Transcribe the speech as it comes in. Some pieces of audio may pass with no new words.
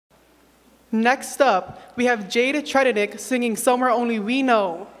Next up, we have Jade Tredenick singing Somewhere Only We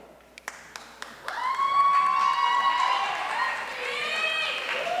Know.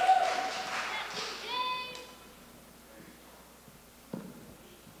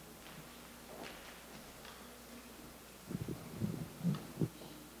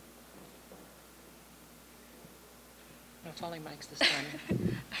 No falling mics this time.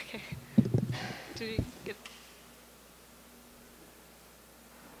 Okay. Did we get...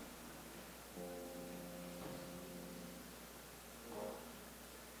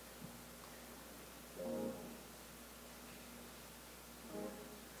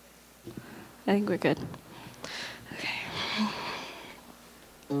 I think we're good. Okay.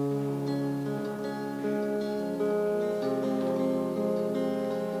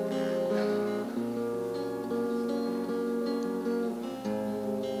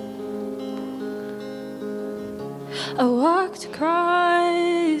 I walked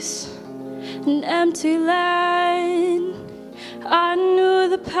across an empty land. I knew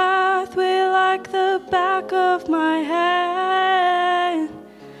the pathway like the back of my hand.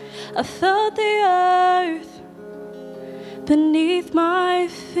 I felt the earth beneath my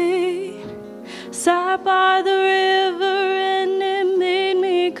feet, sat by the river and it made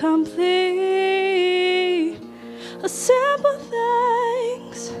me complete. A simple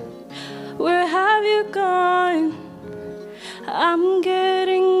thanks, where have you gone? I'm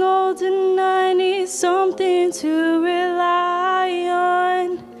getting old and I need something to rely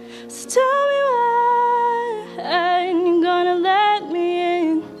on. So tell me when you're gonna let me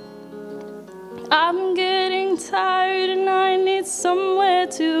in. I'm getting tired and I need somewhere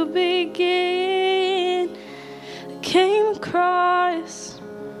to begin. I came across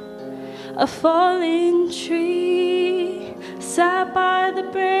a fallen tree, sat by the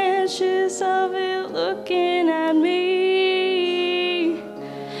branches of it looking at me.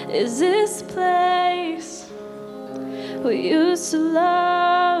 Is this place we used to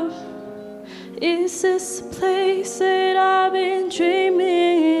love? Is this the place that I've been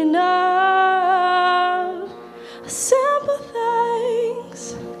dreaming of? Simple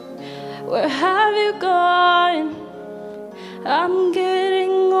things, where have you gone? I'm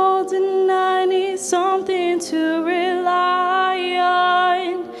getting old and I need something to rely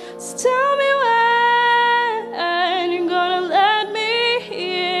on. So tell me when you're gonna let me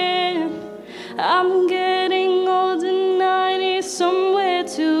in. I'm getting old and I need somewhere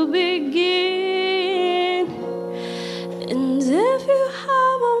to begin. And if you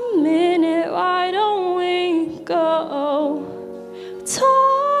have a minute, why don't we go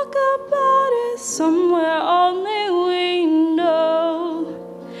talk about it somewhere only we know?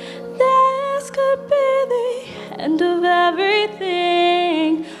 This could be the end of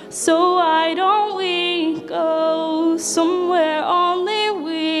everything, so why don't we go somewhere only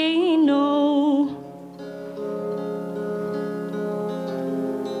we know?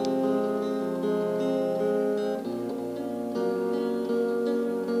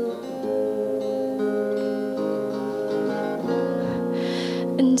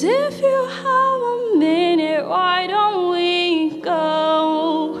 And if you have a minute, why don't we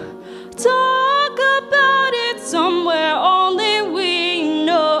go talk about it somewhere only we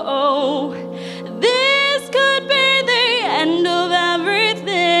know? This could be the end of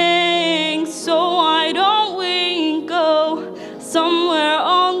everything, so why don't we go somewhere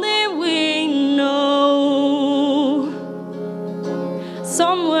only we know?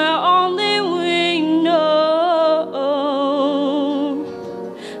 Somewhere only we know.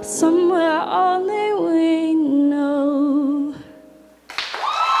 Somewhere only we know.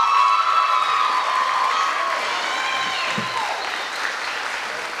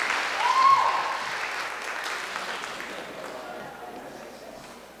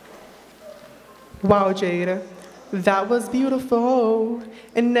 Wow, Jada, that was beautiful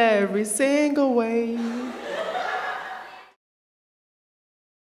in every single way.